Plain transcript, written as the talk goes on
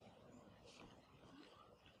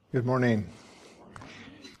Good morning.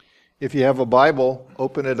 If you have a Bible,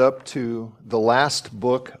 open it up to the last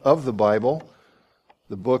book of the Bible,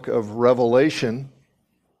 the book of Revelation.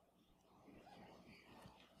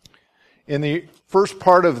 In the first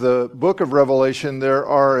part of the book of Revelation, there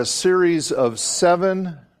are a series of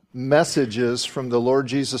 7 messages from the Lord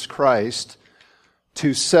Jesus Christ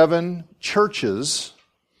to 7 churches,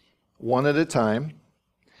 one at a time.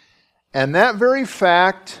 And that very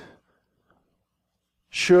fact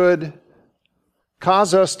should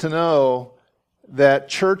cause us to know that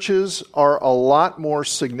churches are a lot more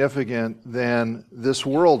significant than this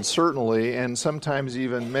world, certainly, and sometimes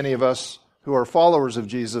even many of us who are followers of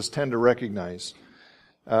Jesus tend to recognize.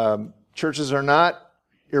 Churches are not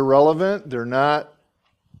irrelevant. They're not,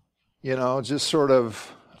 just sort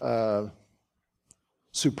of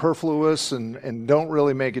superfluous and don't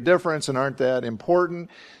really make a difference and aren't that important.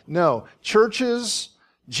 No, churches,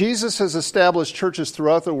 Jesus has established churches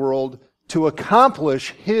throughout the world to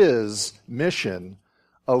accomplish His mission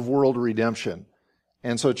of world redemption.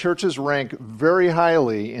 And so churches rank very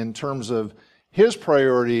highly in terms of His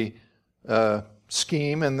priority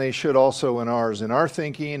scheme, and they should also in ours. In our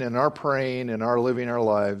thinking, in our praying, in our living our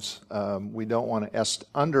lives, we don't want to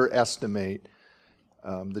underestimate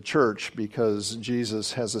the church because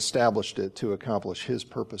Jesus has established it to accomplish His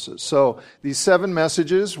purposes. So these 7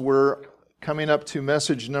 messages, we're coming up to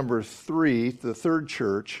message number 3, the third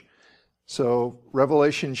church. So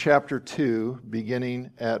Revelation chapter 2, beginning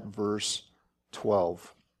at verse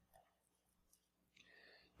 12.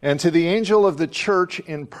 And to the angel of the church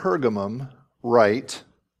in Pergamum write,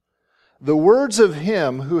 the words of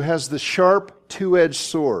Him who has the sharp two-edged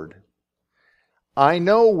sword. I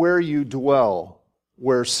know where you dwell,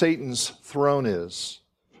 where Satan's throne is.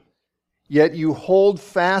 Yet you hold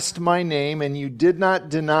fast my name, and you did not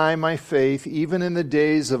deny my faith, even in the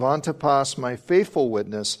days of Antipas, my faithful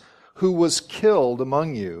witness, who was killed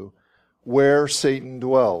among you, where Satan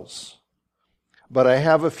dwells. But I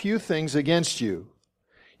have a few things against you.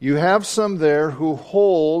 You have some there who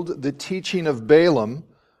hold the teaching of Balaam,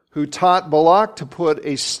 who taught Balak to put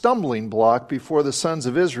a stumbling block before the sons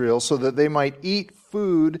of Israel, so that they might eat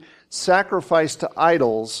food sacrificed to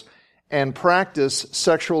idols and practice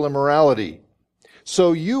sexual immorality.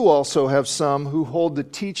 So you also have some who hold the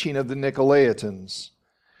teaching of the Nicolaitans.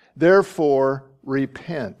 Therefore,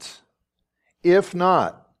 repent. If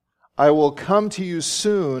not, I will come to you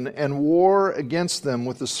soon and war against them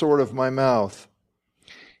with the sword of my mouth.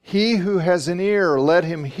 He who has an ear, let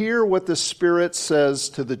him hear what the Spirit says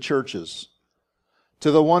to the churches. To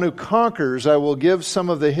the one who conquers, I will give some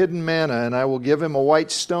of the hidden manna, and I will give him a white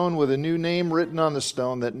stone with a new name written on the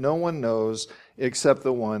stone that no one knows except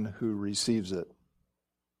the one who receives it.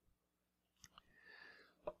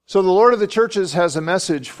 So the Lord of the churches has a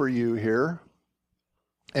message for you here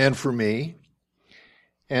and for me.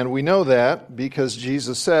 And we know that because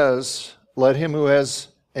Jesus says, let him who has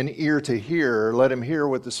an ear to hear, let him hear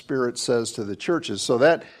what the Spirit says to the churches. So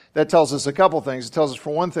that tells us a couple things. It tells us,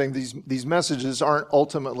 for one thing, these messages aren't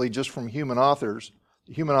ultimately just from human authors,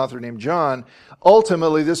 a human author named John.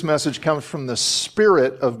 Ultimately, this message comes from the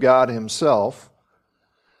Spirit of God Himself.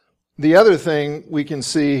 The other thing we can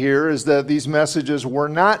see here is that these messages were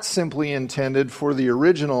not simply intended for the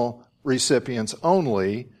original recipients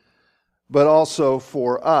only, but also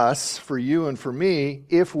for us, for you and for me,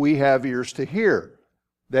 if we have ears to hear.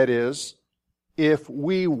 That is, if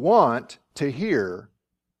we want to hear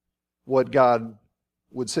what God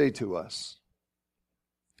would say to us.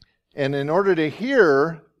 And in order to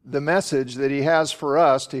hear the message that He has for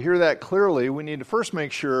us, to hear that clearly, we need to first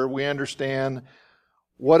make sure we understand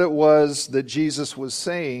what it was that Jesus was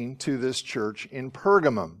saying to this church in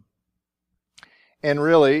Pergamum. And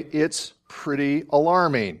really, it's pretty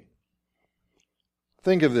alarming.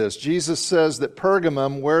 Think of this. Jesus says that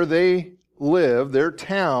Pergamum, where they live, their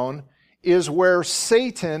town, is where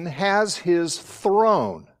Satan has his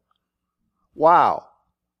throne. Wow,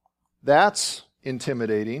 that's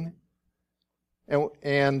intimidating.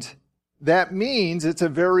 And that means it's a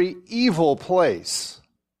very evil place.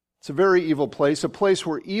 It's a very evil place, a place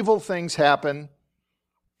where evil things happen.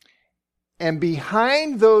 And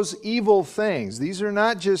behind those evil things, these are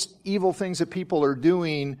not just evil things that people are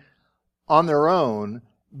doing on their own.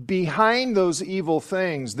 Behind those evil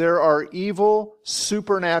things, there are evil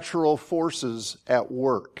supernatural forces at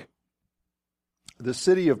work. The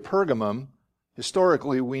city of Pergamum,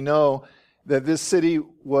 historically, we know that this city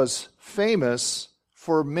was famous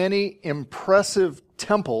for many impressive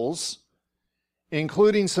temples,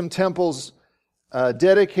 including some temples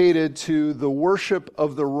dedicated to the worship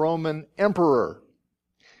of the Roman emperor.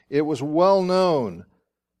 It was well known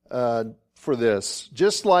for this.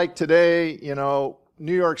 Just like today,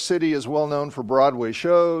 New York City is well known for Broadway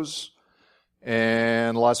shows,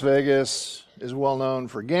 and Las Vegas is well known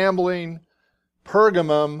for gambling.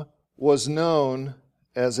 Pergamum was known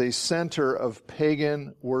as a center of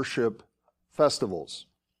pagan worship festivals.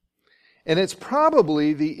 And it's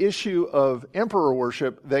probably the issue of emperor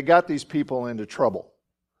worship that got these people into trouble.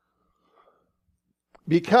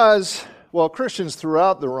 Because, Christians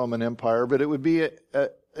throughout the Roman Empire, but it would be an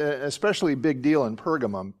especially big deal in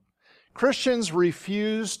Pergamum, Christians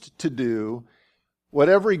refused to do what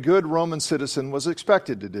every good Roman citizen was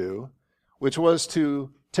expected to do, which was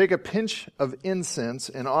to take a pinch of incense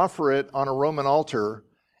and offer it on a Roman altar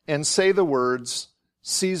and say the words,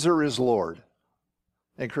 "Caesar is Lord."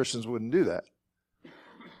 And Christians wouldn't do that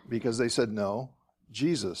because they said, no,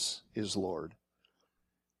 Jesus is Lord.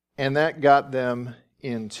 And that got them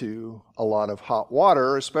into a lot of hot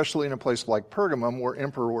water, especially in a place like Pergamum where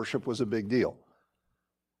emperor worship was a big deal.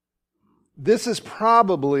 This is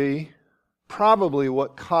probably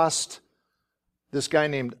what cost this guy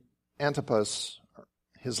named Antipas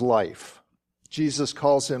his life. Jesus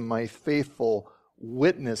calls him my faithful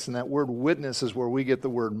witness, and that word witness is where we get the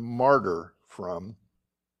word martyr from,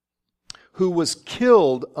 who was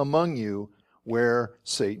killed among you where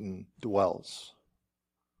Satan dwells.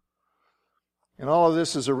 And all of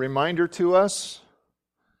this is a reminder to us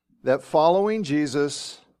that following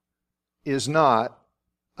Jesus is not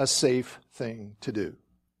a safe thing to do.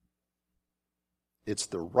 It's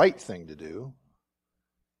the right thing to do.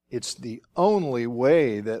 It's the only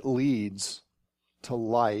way that leads to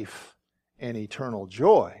life and eternal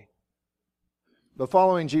joy. But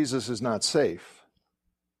following Jesus is not safe.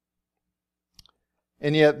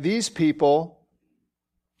 And yet these people,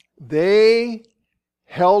 they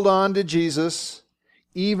held on to Jesus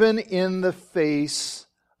even in the face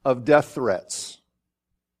of death threats.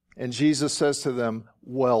 And Jesus says to them,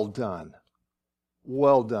 "Well done.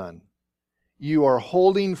 Well done. You are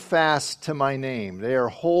holding fast to my name." They are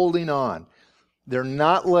holding on. They're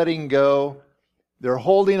not letting go. They're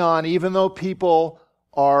holding on even though people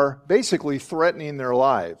are basically threatening their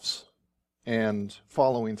lives and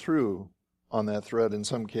following through on that threat in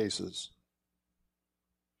some cases.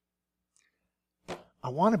 I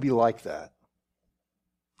want to be like that.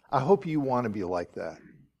 I hope you want to be like that.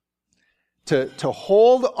 To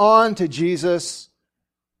hold on to Jesus,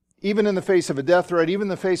 even in the face of a death threat, even in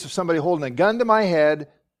the face of somebody holding a gun to my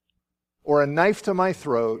head or a knife to my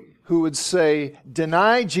throat, who would say,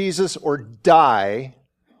 "Deny Jesus or die,"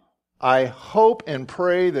 I hope and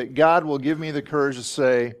pray that God will give me the courage to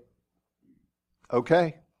say,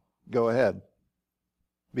 "Okay, go ahead,"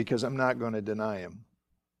 because I'm not going to deny him.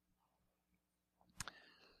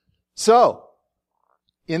 So,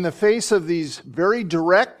 in the face of these very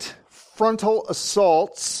direct frontal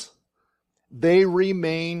assaults, they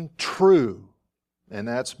remain true, and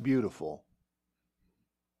that's beautiful.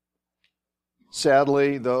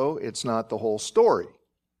 Sadly, though, it's not the whole story.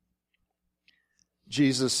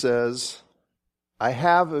 Jesus says, "I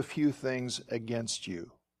have a few things against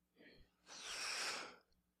you."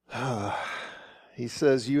 He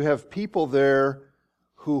says, you have people there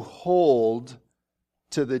who hold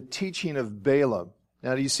to the teaching of Balaam.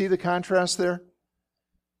 Now, do you see the contrast there?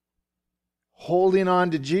 Holding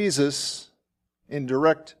on to Jesus in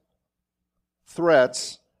direct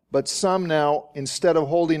threats, but some now, instead of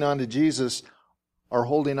holding on to Jesus, are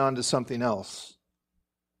holding on to something else.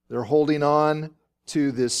 They're holding on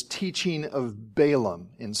to this teaching of Balaam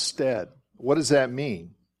instead. What does that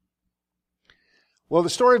mean? Well, the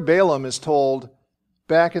story of Balaam is told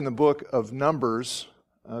back in the book of Numbers,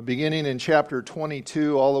 beginning in chapter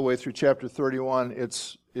 22 all the way through chapter 31.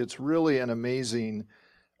 It's really an amazing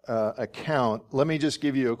account. Let me just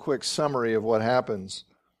give you a quick summary of what happens.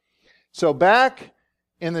 So back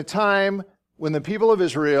in the time when the people of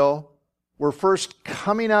Israel were first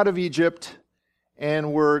coming out of Egypt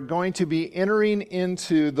and were going to be entering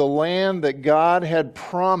into the land that God had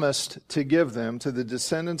promised to give them to the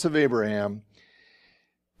descendants of Abraham,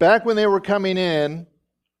 back when they were coming in,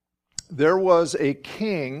 there was a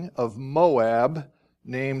king of Moab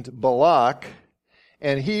named Balak,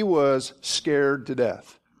 and he was scared to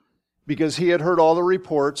death because he had heard all the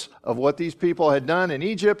reports of what these people had done in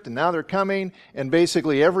Egypt, and now they're coming, and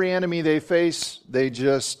basically every enemy they face, they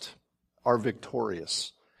just are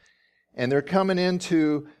victorious. And they're coming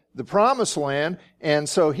into the promised land, and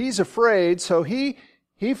so he's afraid, so he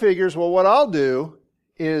figures, well, what I'll do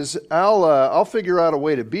is I'll figure out a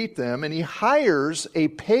way to beat them, and he hires a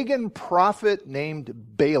pagan prophet named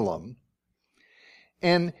Balaam.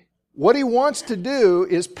 And what he wants to do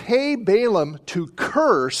is pay Balaam to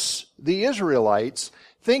curse the Israelites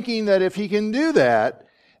thinking that if he can do that,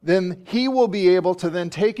 then he will be able to then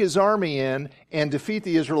take his army in and defeat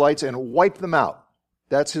the Israelites and wipe them out.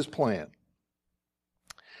 That's his plan.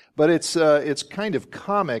 But it's kind of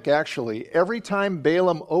comic, actually. Every time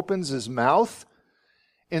Balaam opens his mouth,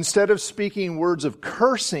 instead of speaking words of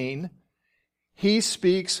cursing, he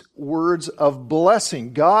speaks words of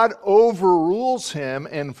blessing. God overrules him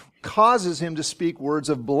and causes him to speak words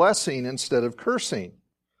of blessing instead of cursing.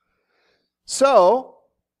 So,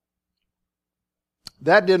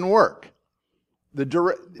 that didn't work.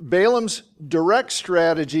 Balaam's direct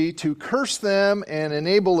strategy to curse them and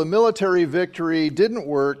enable a military victory didn't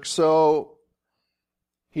work, so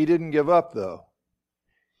he didn't give up, though.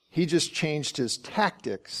 He just changed his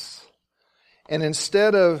tactics. And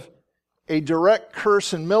instead of a direct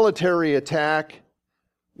curse and military attack,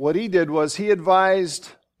 what he did was he advised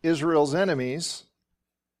Israel's enemies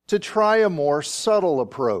to try a more subtle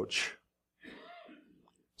approach.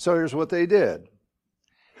 So here's what they did.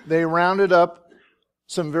 They rounded up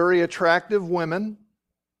some very attractive women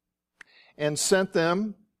and sent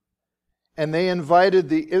them, and they invited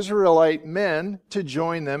the Israelite men to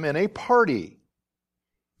join them in a party.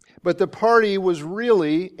 But the party was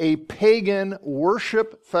really a pagan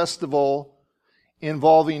worship festival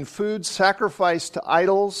involving food sacrificed to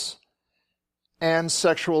idols and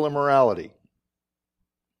sexual immorality.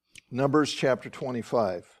 Numbers chapter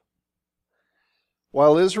 25.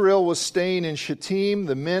 While Israel was staying in Shittim,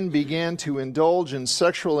 the men began to indulge in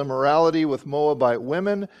sexual immorality with Moabite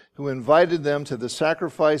women who invited them to the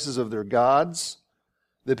sacrifices of their gods.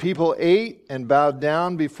 The people ate and bowed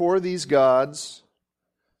down before these gods.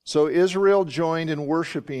 So Israel joined in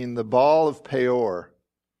worshiping the Baal of Peor,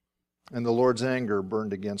 and the Lord's anger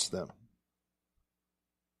burned against them.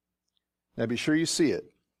 Now be sure you see it.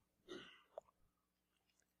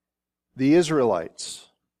 The Israelites,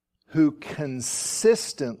 who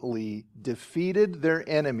consistently defeated their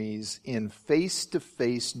enemies in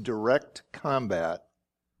face-to-face direct combat,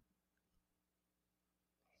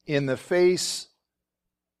 in the face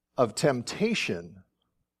of temptation,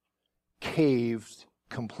 caved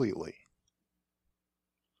completely.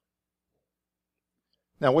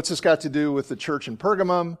 Now, what's this got to do with the church in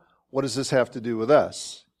Pergamum? What does this have to do with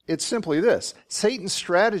us? It's simply this. Satan's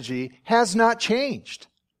strategy has not changed.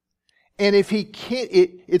 And if he can't,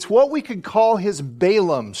 it's what we could call his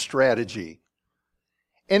Balaam strategy.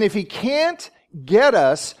 And if he can't get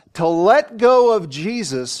us to let go of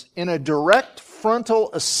Jesus in a direct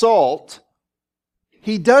frontal assault,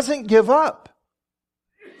 he doesn't give up.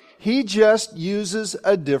 He just uses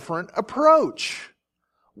a different approach.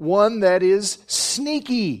 One that is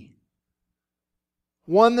sneaky.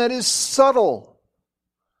 One that is subtle.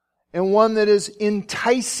 And one that is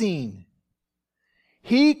enticing.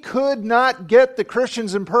 He could not get the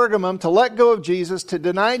Christians in Pergamum to let go of Jesus, to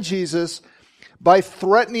deny Jesus, by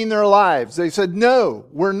threatening their lives. They said, no,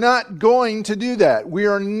 we're not going to do that. We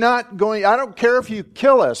are not going, I don't care if you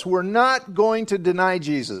kill us, we're not going to deny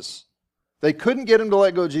Jesus. They couldn't get him to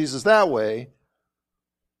let go of Jesus that way.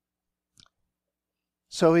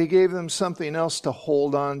 So he gave them something else to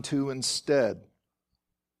hold on to instead.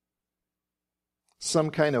 Some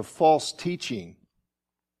kind of false teaching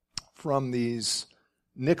from these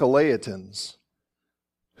Nicolaitans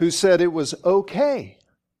who said it was okay.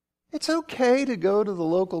 It's okay to go to the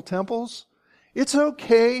local temples. It's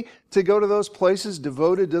okay to go to those places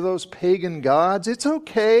devoted to those pagan gods. It's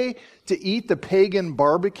okay to eat the pagan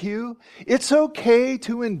barbecue. It's okay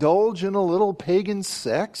to indulge in a little pagan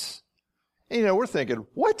sex. And, we're thinking,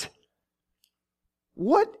 what?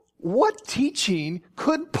 What teaching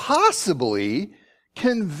could possibly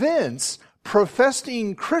convince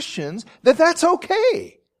professing Christians that that's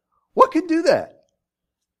okay? What could do that?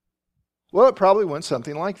 Well, it probably went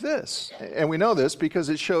something like this. And we know this because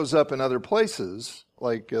it shows up in other places,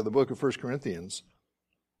 like the book of 1 Corinthians.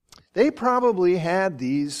 They probably had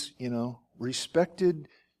these, respected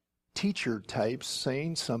teacher types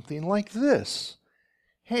saying something like this.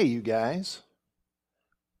 Hey, you guys,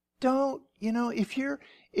 don't, if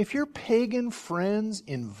your pagan friends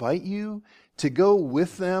invite you to go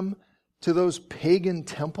with them to those pagan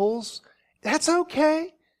temples, that's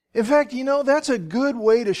okay. In fact, that's a good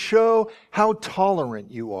way to show how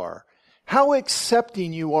tolerant you are, how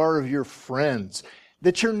accepting you are of your friends,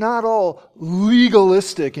 that you're not all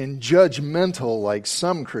legalistic and judgmental like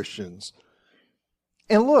some Christians.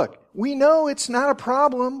 And look, we know it's not a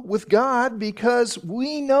problem with God because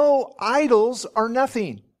we know idols are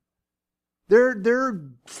nothing. They're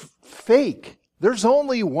fake. There's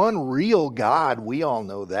only one real God. We all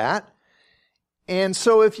know that. And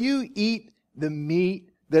so if you eat the meat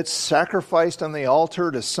that's sacrificed on the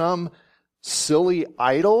altar to some silly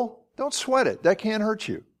idol, don't sweat it. That can't hurt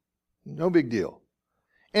you. No big deal.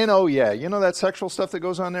 And oh yeah, that sexual stuff that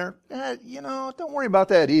goes on there? Don't worry about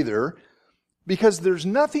that either, because there's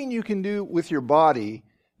nothing you can do with your body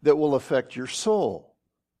that will affect your soul.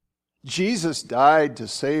 Jesus died to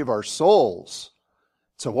save our souls.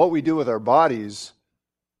 So what we do with our bodies,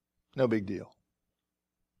 no big deal.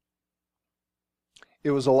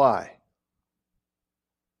 It was a lie.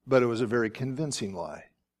 But it was a very convincing lie.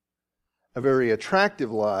 A very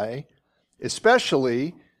attractive lie,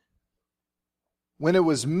 especially when it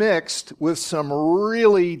was mixed with some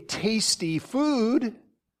really tasty food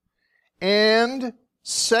and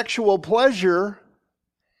sexual pleasure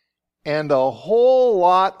and a whole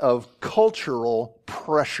lot of cultural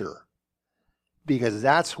pressure. Because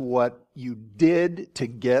that's what you did to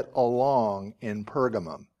get along in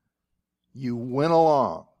Pergamum. You went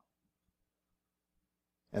along.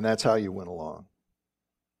 And that's how you went along.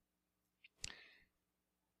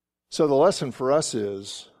 So the lesson for us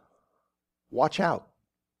is, watch out.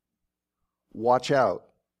 Watch out.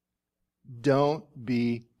 Don't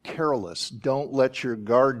be careless. Don't let your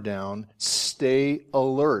guard down. Stay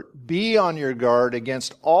alert. Be on your guard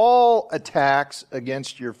against all attacks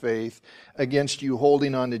against your faith, against you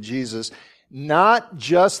holding on to Jesus. Not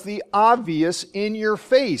just the obvious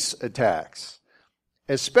in-your-face attacks.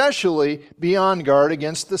 Especially be on guard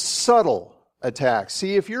against the subtle attacks.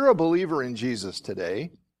 See, if you're a believer in Jesus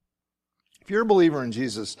today,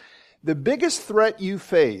 the biggest threat you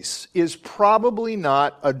face is probably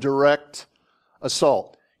not a direct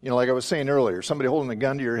assault. Like I was saying earlier, somebody holding a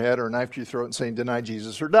gun to your head or a knife to your throat and saying, deny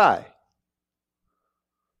Jesus or die.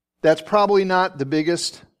 That's probably not the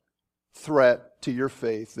biggest threat to your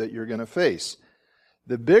faith that you're going to face.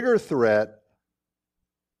 The bigger threat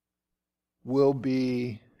will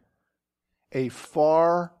be a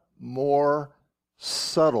far more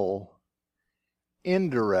subtle,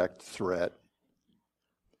 indirect threat.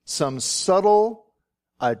 Some subtle,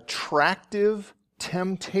 attractive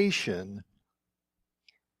temptation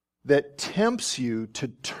that tempts you to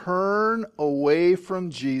turn away from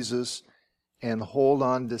Jesus and hold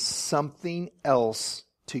on to something else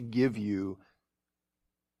to give you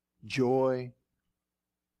joy,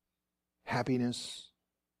 happiness,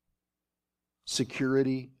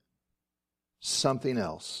 security, something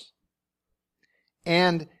else.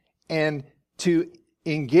 And to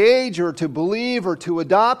engage or to believe or to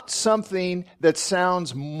adopt something that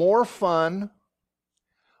sounds more fun,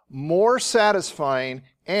 more satisfying,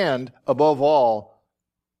 and, above all,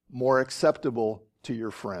 more acceptable to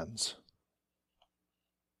your friends.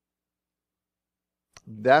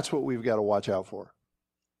 That's what we've got to watch out for.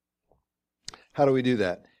 How do we do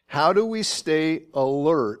that? How do we stay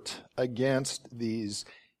alert against these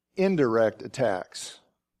indirect attacks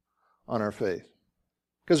on our faith?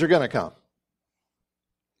 Because they're going to come.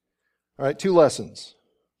 All right, 2 lessons.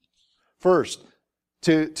 First,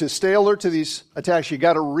 to stay alert to these attacks, you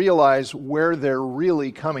got to realize where they're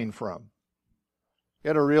really coming from. You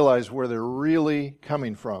got to realize where they're really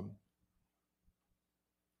coming from.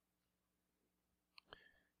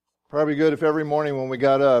 Probably good if every morning when we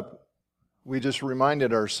got up, we just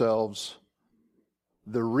reminded ourselves,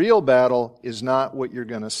 the real battle is not what you're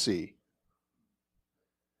going to see.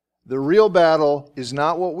 The real battle is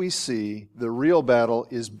not what we see. The real battle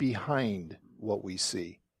is behind what we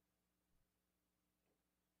see.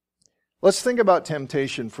 Let's think about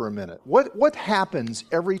temptation for a minute. What happens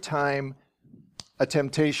every time a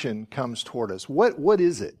temptation comes toward us? What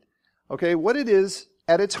is it? Okay, what it is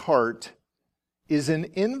at its heart is an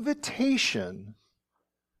invitation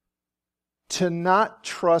to not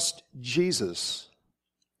trust Jesus,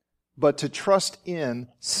 but to trust in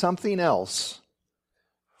something else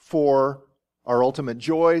for our ultimate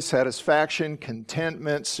joy, satisfaction,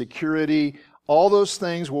 contentment, security, all those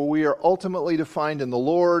things where we are ultimately defined in the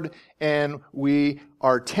Lord, and we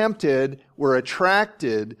are tempted, we're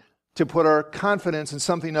attracted to put our confidence in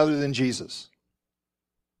something other than Jesus.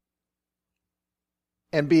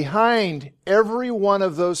 And behind every one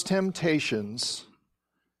of those temptations,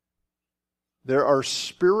 there are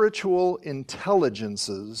spiritual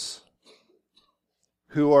intelligences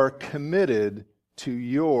who are committed to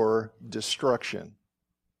your destruction,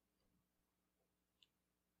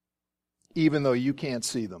 even though you can't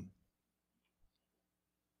see them.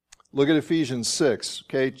 Look at Ephesians 6.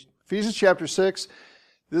 Okay, Ephesians chapter 6,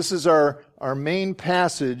 this is our main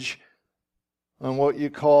passage on what you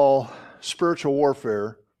call spiritual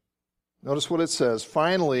warfare. Notice what it says.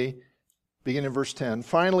 Finally, beginning in verse 10,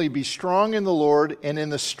 finally be strong in the Lord and in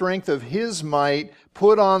the strength of His might,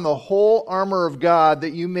 put on the whole armor of God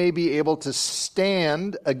that you may be able to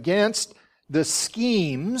stand against the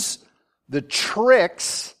schemes, the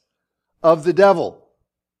tricks of the devil.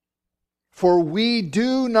 For we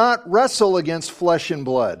do not wrestle against flesh and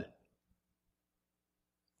blood.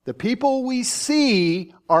 The people we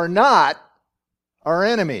see are not our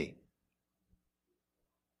enemy.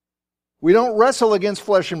 We don't wrestle against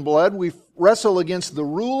flesh and blood. We wrestle against the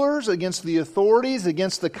rulers, against the authorities,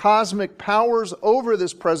 against the cosmic powers over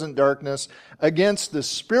this present darkness, against the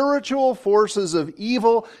spiritual forces of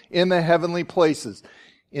evil in the heavenly places,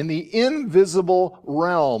 in the invisible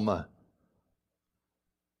realm.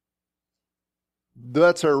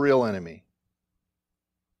 That's our real enemy.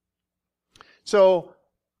 So,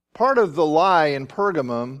 part of the lie in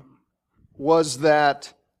Pergamum was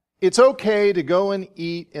that it's okay to go and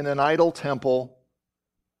eat in an idol temple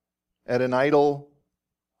at an idol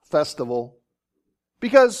festival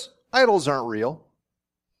because idols aren't real.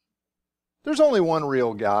 There's only one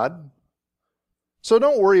real God. So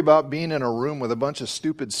don't worry about being in a room with a bunch of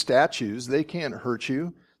stupid statues. They can't hurt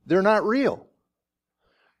you. They're not real.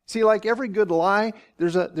 See, like every good lie,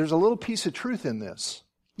 there's a little piece of truth in this.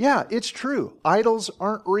 Yeah, it's true. Idols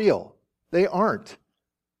aren't real. They aren't.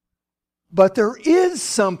 But there is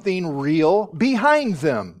something real behind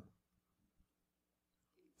them.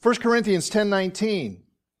 1 Corinthians 10:19,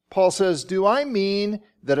 Paul says, "Do I mean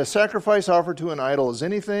that a sacrifice offered to an idol is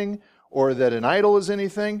anything, or that an idol is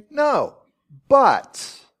anything? No.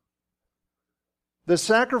 But the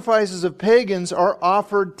sacrifices of pagans are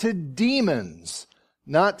offered to demons,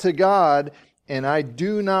 not to God, and I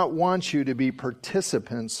do not want you to be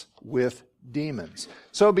participants with demons."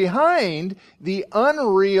 So behind the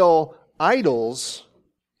unreal idols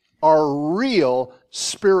are real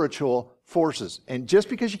spiritual forces. And just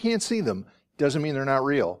because you can't see them doesn't mean they're not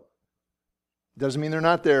real. Doesn't mean they're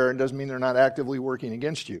not there, and doesn't mean they're not actively working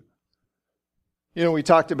against you. You know, we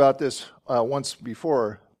talked about this once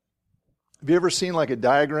before. Have you ever seen like a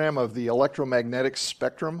diagram of the electromagnetic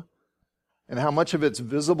spectrum and how much of it's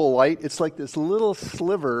visible light? It's like this little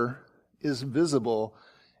sliver is visible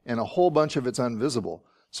and a whole bunch of it's invisible.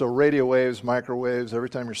 So radio waves, microwaves, every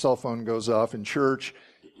time your cell phone goes off in church,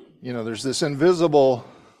 you know, there's this invisible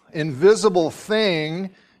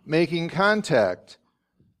thing making contact.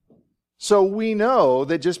 So we know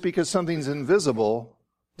that just because something's invisible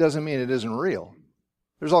doesn't mean it isn't real.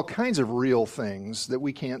 There's all kinds of real things that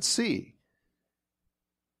we can't see.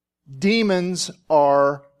 Demons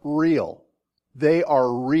are real. They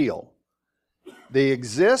are real. They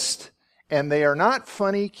exist, and they are not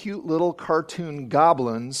funny, cute little cartoon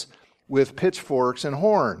goblins with pitchforks and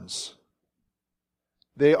horns.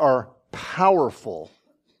 They are powerful,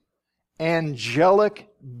 angelic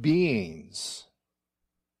beings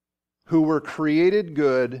who were created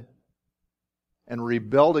good and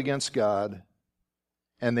rebelled against God,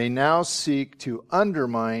 and they now seek to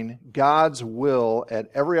undermine God's will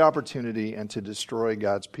at every opportunity and to destroy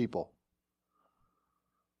God's people.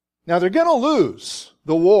 Now, they're going to lose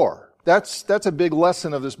the war. That's a big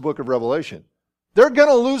lesson of this book of Revelation. They're going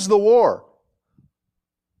to lose the war.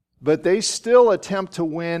 But they still attempt to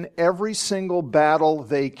win every single battle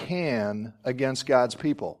they can against God's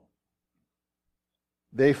people.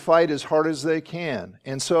 They fight as hard as they can.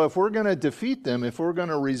 And so if we're going to defeat them, if we're going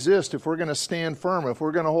to resist, if we're going to stand firm, if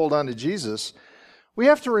we're going to hold on to Jesus, we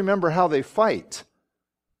have to remember how they fight.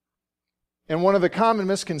 And one of the common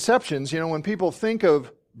misconceptions, when people think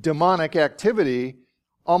of demonic activity,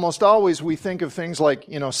 almost always we think of things like,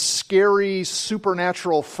 scary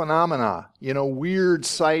supernatural phenomena, weird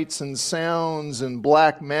sights and sounds and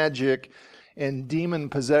black magic and demon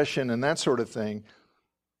possession and that sort of thing.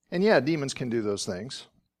 And yeah, demons can do those things.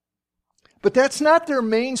 But that's not their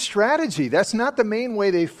main strategy. That's not the main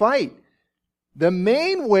way they fight. The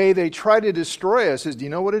main way they try to destroy us is, do you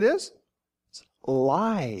know what it is? It's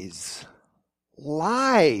lies.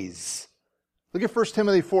 Lies. Look at 1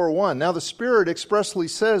 Timothy 4:1. Now the Spirit expressly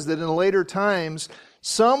says that in later times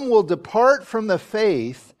some will depart from the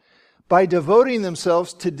faith by devoting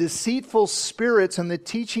themselves to deceitful spirits and the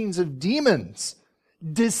teachings of demons.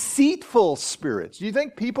 Deceitful spirits. Do you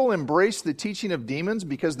think people embrace the teaching of demons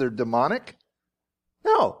because they're demonic?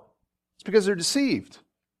 No. It's because they're deceived.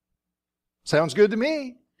 Sounds good to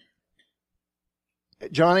me.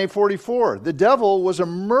 John 8:44. The devil was a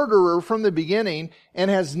murderer from the beginning and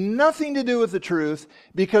has nothing to do with the truth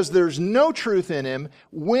because there's no truth in him.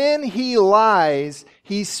 When he lies,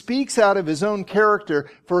 he speaks out of his own character,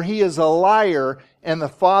 for he is a liar and the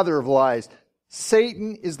father of lies.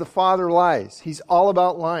 Satan is the father of lies. He's all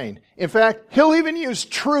about lying. In fact, he'll even use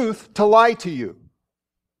truth to lie to you.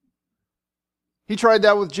 He tried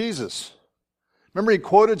that with Jesus. Remember he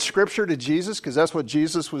quoted Scripture to Jesus because that's what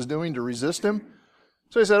Jesus was doing to resist him?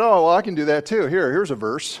 So he said, oh, well, I can do that too. Here's a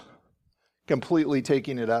verse. completely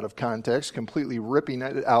taking it out of context, completely ripping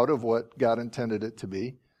it out of what God intended it to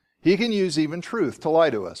be. He can use even truth to lie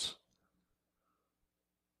to us.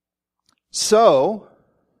 So,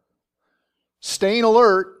 staying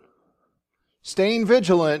alert, staying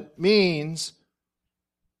vigilant means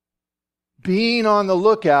being on the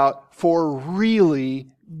lookout for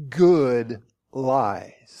really good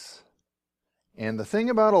lies. And the thing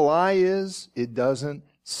about a lie is, it doesn't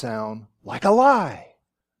sound like a lie.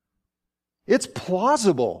 It's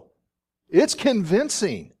plausible. It's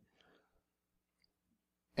convincing.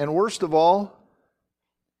 And worst of all,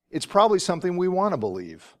 it's probably something we want to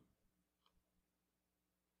believe.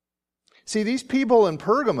 See, these people in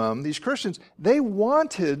Pergamum, these Christians, they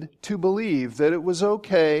wanted to believe that it was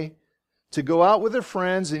okay to go out with their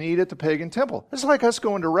friends and eat at the pagan temple. It's like us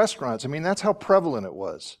going to restaurants. I mean, that's how prevalent it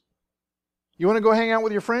was. You want to go hang out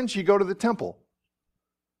with your friends? You go to the temple.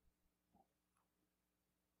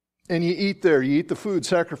 And you eat there. You eat the food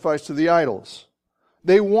sacrificed to the idols.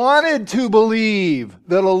 They wanted to believe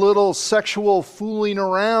that a little sexual fooling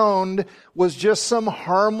around was just some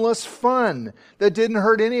harmless fun that didn't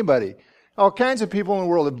hurt anybody. All kinds of people in the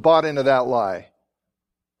world have bought into that lie.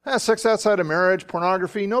 Sex outside of marriage,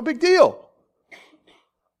 pornography, no big deal.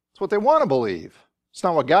 It's what they want to believe. It's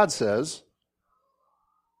not what God says.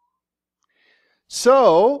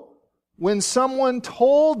 So, when someone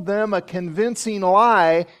told them a convincing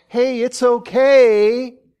lie, hey, it's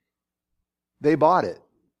okay, they bought it.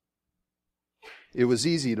 It was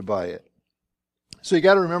easy to buy it. So you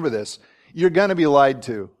got to remember this. You're going to be lied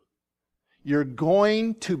to. You're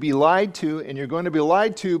going to be lied to, and you're going to be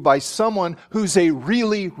lied to by someone who's a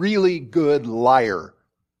really, really good liar.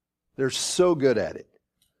 They're so good at it.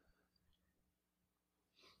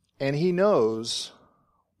 And he knows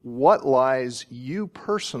what lies you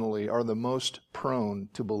personally are the most prone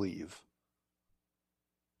to believe.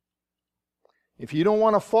 If you don't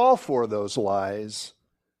want to fall for those lies,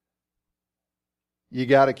 you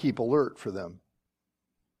got to keep alert for them.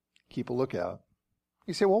 Keep a lookout.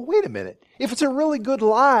 You say, well, wait a minute. If it's a really good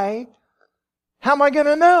lie, how am I going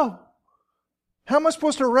to know? How am I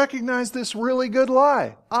supposed to recognize this really good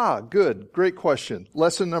lie? Good. Great question.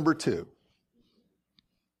 Lesson number 2.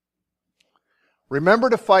 Remember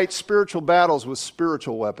to fight spiritual battles with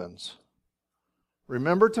spiritual weapons.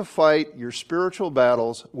 Remember to fight your spiritual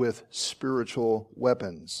battles with spiritual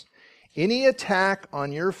weapons. Any attack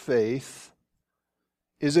on your faith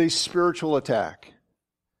is a spiritual attack.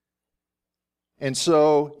 And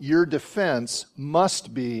so your defense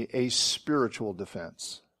must be a spiritual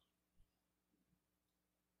defense.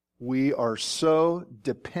 We are so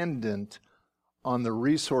dependent on the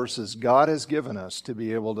resources God has given us to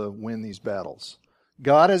be able to win these battles.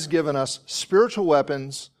 God has given us spiritual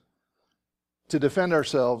weapons to defend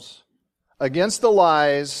ourselves against the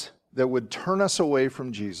lies that would turn us away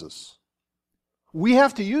from Jesus. We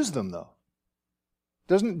have to use them, though.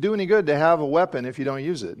 It doesn't do any good to have a weapon if you don't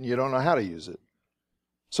use it and you don't know how to use it.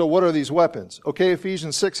 So what are these weapons? Okay,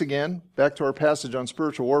 Ephesians 6 again, back to our passage on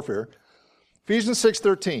spiritual warfare. Ephesians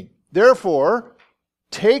 6:13. Therefore,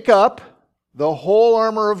 take up the whole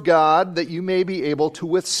armor of God, that you may be able to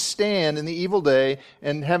withstand in the evil day,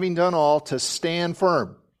 and having done all, to stand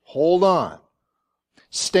firm. Hold on.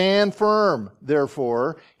 Stand firm,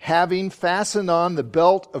 therefore, having fastened on the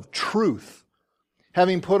belt of truth,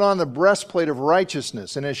 having put on the breastplate of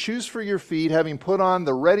righteousness, and as shoes for your feet, having put on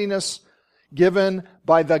the readiness given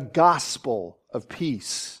by the gospel of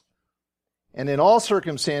peace. And in all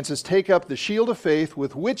circumstances, take up the shield of faith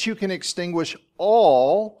with which you can extinguish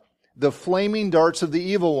all the flaming darts of the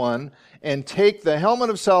evil one, and take the helmet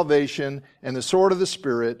of salvation and the sword of the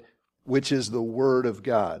Spirit, which is the Word of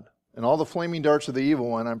God. And all the flaming darts of the evil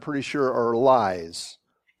one, I'm pretty sure, are lies.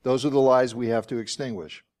 Those are the lies we have to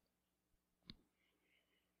extinguish.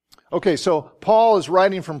 Okay, so Paul is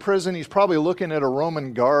writing from prison. He's probably looking at a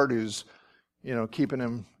Roman guard who's, keeping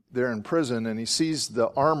him there in prison, and he sees the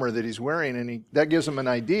armor that he's wearing, and that gives him an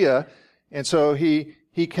idea. And so he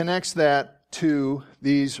connects that to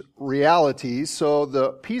these realities. So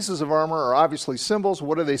the pieces of armor are obviously symbols.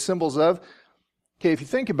 What are they symbols of? Okay, if you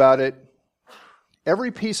think about it,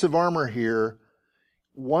 every piece of armor here,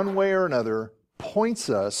 one way or another, points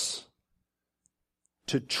us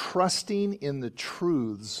to trusting in the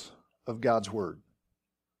truths of God's Word.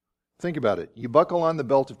 Think about it. You buckle on the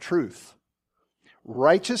belt of truth.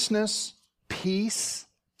 Righteousness, peace,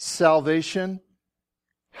 salvation.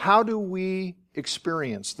 How do we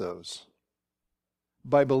experience those?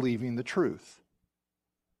 By believing the truth.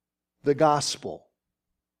 The gospel.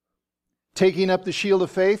 Taking up the shield of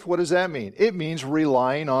faith, what does that mean? It means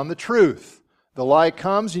relying on the truth. The lie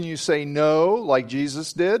comes and you say no, like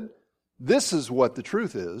Jesus did. This is what the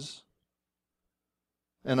truth is,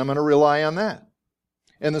 and I'm going to rely on that.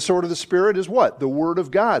 And the sword of the Spirit is what? The Word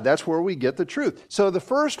of God. That's where we get the truth. So the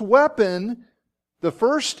first weapon, the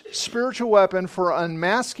first spiritual weapon for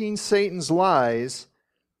unmasking Satan's lies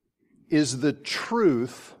is the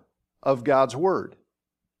truth of God's Word.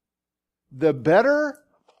 The better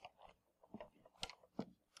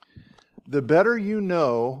you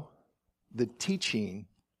know the teaching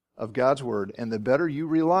of God's Word, and the better you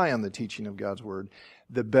rely on the teaching of God's Word,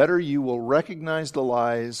 the better you will recognize the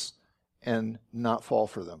lies and not fall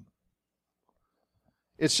for them.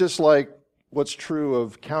 It's just like what's true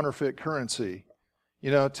of counterfeit currency.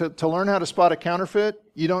 You know, to learn how to spot a counterfeit,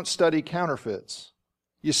 you don't study counterfeits.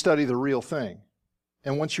 You study the real thing.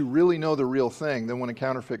 And once you really know the real thing, then when a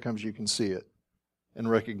counterfeit comes, you can see it and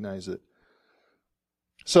recognize it.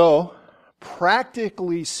 So,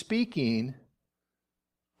 practically speaking,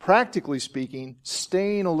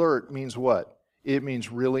 staying alert means what? It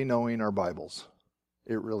means really knowing our Bibles.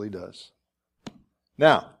 It really does.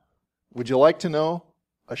 Now, would you like to know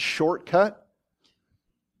a shortcut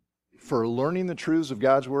for learning the truths of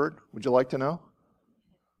God's Word? Would you like to know?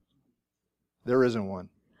 There isn't one.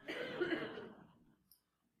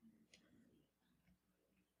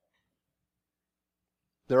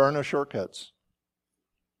 There are no shortcuts.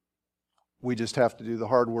 We just have to do the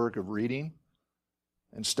hard work of reading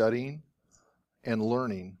and studying and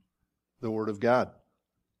learning the Word of God.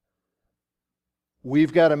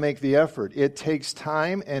 We've got to make the effort. It takes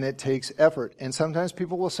time and it takes effort. And sometimes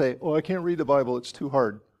people will say, "Oh, I can't read the Bible, it's too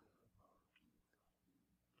hard."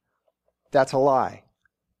 That's a lie.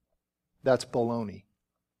 That's baloney.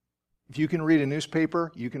 If you can read a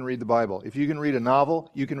newspaper, you can read the Bible. If you can read a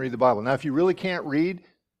novel, you can read the Bible. Now, if you really can't read,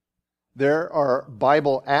 there are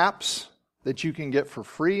Bible apps that you can get for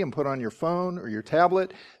free and put on your phone or your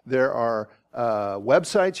tablet. There are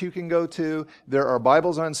websites you can go to. There are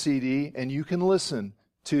Bibles on CD, and you can listen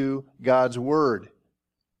to God's Word.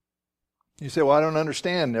 You say, "Well, I don't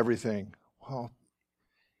understand everything." Well,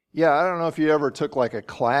 yeah, I don't know if you ever took like a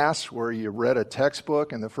class where you read a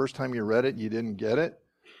textbook and the first time you read it, you didn't get it.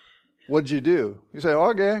 What'd you do? You say,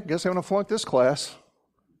 "Okay, I guess I'm going to flunk this class."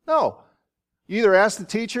 No. You either asked the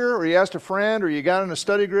teacher or you asked a friend or you got in a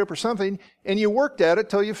study group or something and you worked at it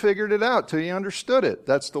till you figured it out, till you understood it.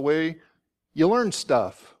 That's the way you learn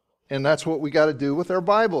stuff. And that's what we got to do with our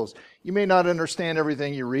Bibles. You may not understand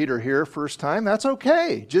everything you read or hear first time. That's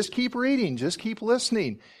okay. Just keep reading. Just keep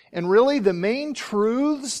listening. And really, the main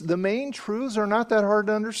truths are not that hard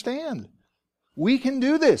to understand. We can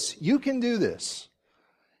do this. You can do this.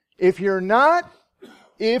 If you're not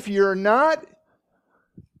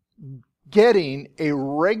getting a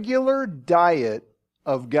regular diet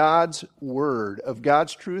of God's Word, of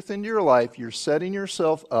God's truth into your life, you're setting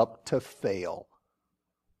yourself up to fail.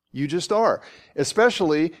 You just are.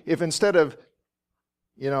 Especially if instead of,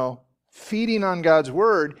 feeding on God's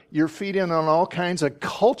Word, you're feeding on all kinds of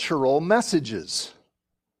cultural messages,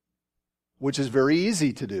 which is very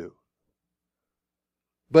easy to do.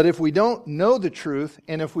 But if we don't know the truth,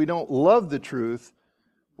 and if we don't love the truth,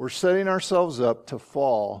 we're setting ourselves up to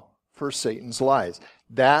fall for Satan's lies.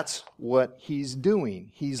 That's what he's doing.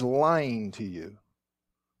 He's lying to you.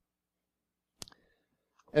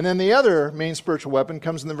 And then the other main spiritual weapon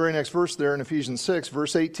comes in the very next verse there in Ephesians 6,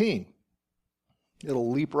 verse 18. It'll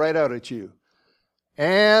leap right out at you.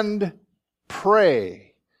 And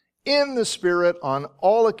pray in the Spirit on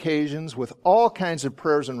all occasions with all kinds of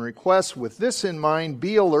prayers and requests. With this in mind,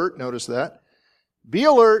 be alert. Notice that. Be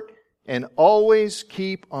alert and always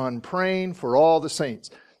keep on praying for all the saints.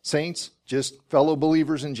 Saints, just fellow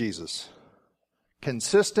believers in Jesus.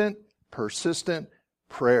 Consistent, persistent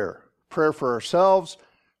prayer. Prayer for ourselves,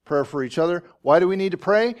 prayer for each other. Why do we need to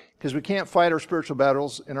pray? Because we can't fight our spiritual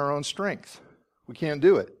battles in our own strength. We can't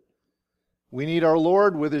do it. We need our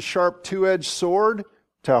Lord with His sharp two-edged sword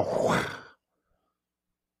to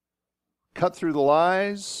cut through the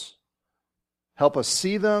lies, help us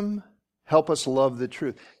see them, help us love the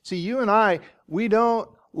truth. See, you and I, we don't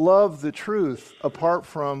love the truth apart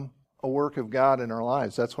from a work of God in our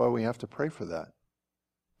lives. That's why we have to pray for that.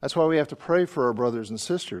 That's why we have to pray for our brothers and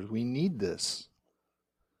sisters. We need this.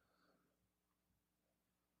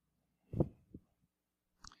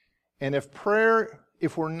 And if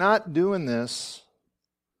we're not doing this,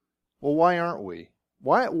 well, why aren't we?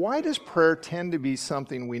 Why does prayer tend to be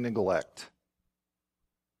something we neglect?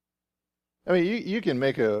 I mean, you can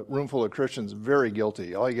make a room full of Christians very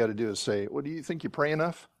guilty. All you got to do is say, "Well, do you think you pray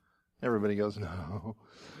enough?" Everybody goes, "No."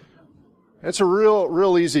 It's a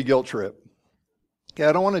real easy guilt trip. Okay,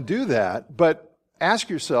 I don't want to do that, but ask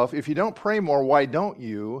yourself, if you don't pray more, why don't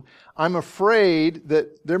you? I'm afraid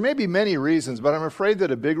that there may be many reasons, but I'm afraid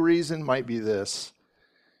that a big reason might be this.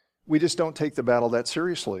 We just don't take the battle that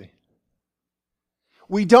seriously.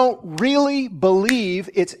 We don't really believe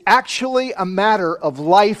it's actually a matter of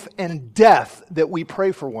life and death that we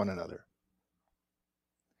pray for one another.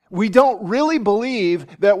 We don't really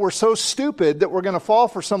believe that we're so stupid that we're going to fall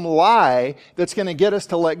for some lie that's going to get us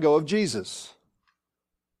to let go of Jesus.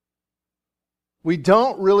 We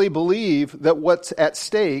don't really believe that what's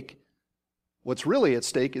really at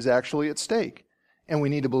stake is actually at stake. And we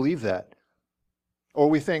need to believe that. Or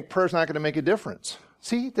we think prayer's not going to make a difference.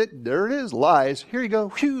 See, there it is, lies. Here you go.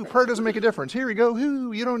 Whew, prayer doesn't make a difference. Here you go.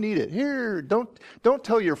 Whew, you don't need it. Here, don't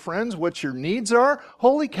tell your friends what your needs are.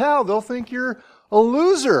 Holy cow, they'll think you're a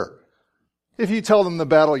loser if you tell them the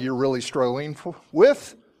battle you're really struggling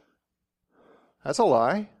with. That's a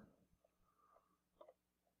lie.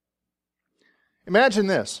 Imagine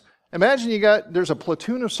this. Imagine there's a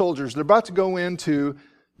platoon of soldiers. They're about to go into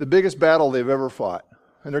the biggest battle they've ever fought.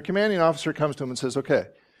 And their commanding officer comes to them and says, okay,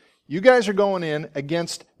 you guys are going in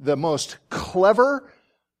against the most clever,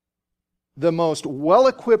 the most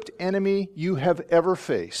well-equipped enemy you have ever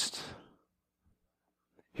faced.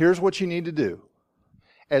 Here's what you need to do.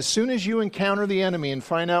 As soon as you encounter the enemy and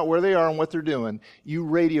find out where they are and what they're doing, you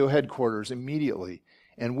radio headquarters immediately.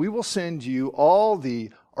 And we will send you all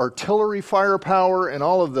the artillery firepower and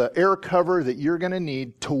all of the air cover that you're going to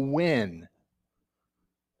need to win.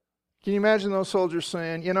 Can you imagine those soldiers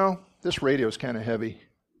saying, this radio's kind of heavy.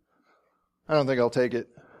 I don't think I'll take it.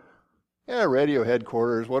 Yeah, radio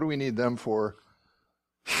headquarters, what do we need them for?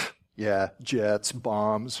 Yeah, jets,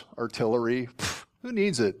 bombs, artillery. Who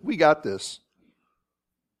needs it? We got this.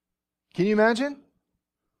 Can you imagine?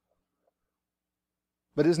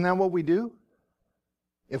 But isn't that what we do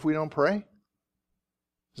if we don't pray?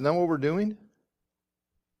 Isn't that what we're doing?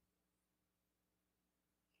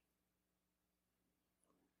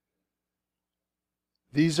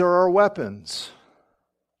 These are our weapons.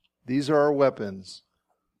 These are our weapons.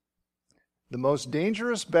 The most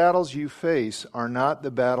dangerous battles you face are not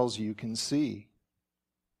the battles you can see.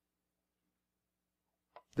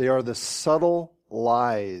 They are the subtle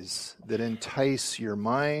lies that entice your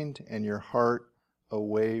mind and your heart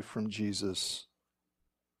away from Jesus.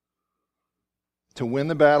 To win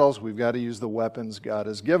the battles, we've got to use the weapons God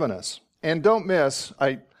has given us. And don't miss,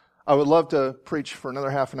 I would love to preach for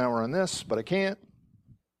another half an hour on this, but I can't.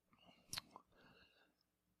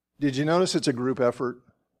 Did you notice it's a group effort?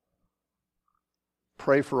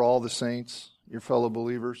 Pray for all the saints, your fellow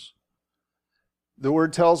believers. The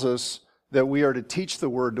Word tells us that we are to teach the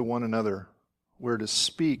Word to one another. We're to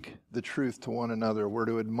speak the truth to one another. We're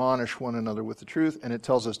to admonish one another with the truth, and it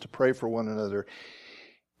tells us to pray for one another.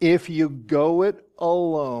 If you go it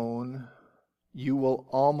alone, you will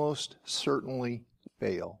almost certainly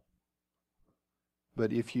fail.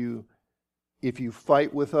 But if you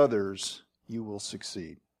fight with others, you will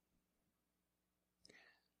succeed.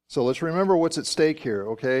 So let's remember what's at stake here,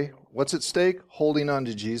 okay? What's at stake? Holding on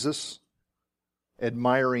to Jesus,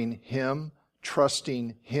 admiring Him,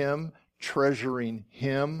 trusting Him, treasuring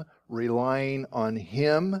Him, relying on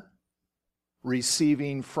Him,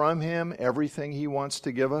 receiving from Him everything He wants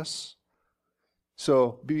to give us.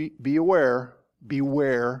 So be aware,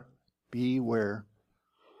 beware, beware.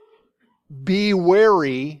 Be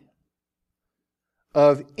wary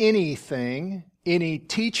of anything, any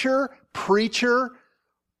teacher, preacher,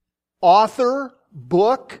 author,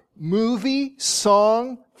 book, movie,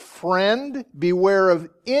 song, friend. Beware of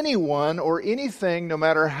anyone or anything, no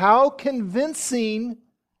matter how convincing.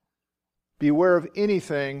 Beware of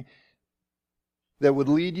anything that would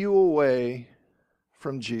lead you away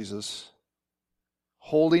from Jesus,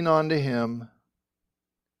 holding on to Him,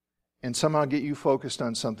 and somehow get you focused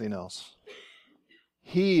on something else.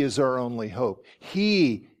 He is our only hope.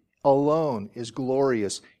 He alone is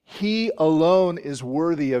glorious. He alone is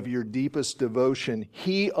worthy of your deepest devotion.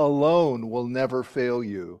 He alone will never fail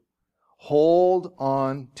you. Hold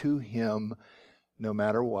on to Him no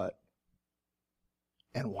matter what.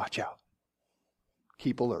 And watch out.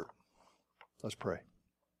 Keep alert. Let's pray.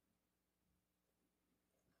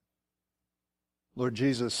 Lord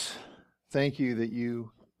Jesus, thank you that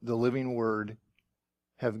you, the living Word,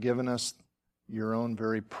 have given us your own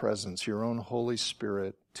very presence, your own Holy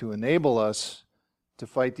Spirit, to enable us to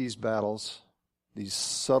fight these battles, these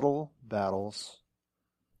subtle battles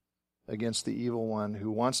against the evil one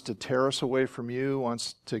who wants to tear us away from you,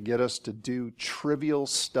 wants to get us to do trivial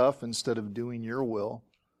stuff instead of doing your will.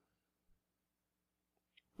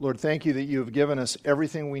 Lord, thank you that you have given us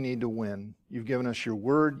everything we need to win. You've given us your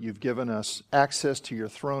word, you've given us access to your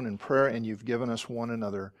throne in prayer, and you've given us one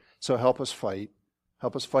another. So help us fight.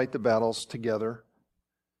 Help us fight the battles together.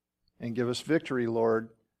 And give us victory, Lord,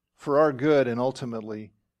 for our good and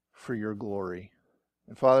ultimately for your glory.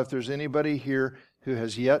 And Father, if there's anybody here who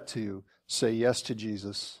has yet to say yes to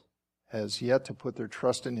Jesus, has yet to put their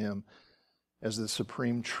trust in him as the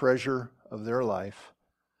supreme treasure of their life,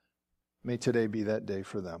 may today be that day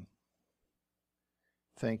for them.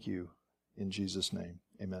 Thank you. In Jesus' name,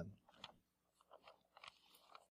 amen.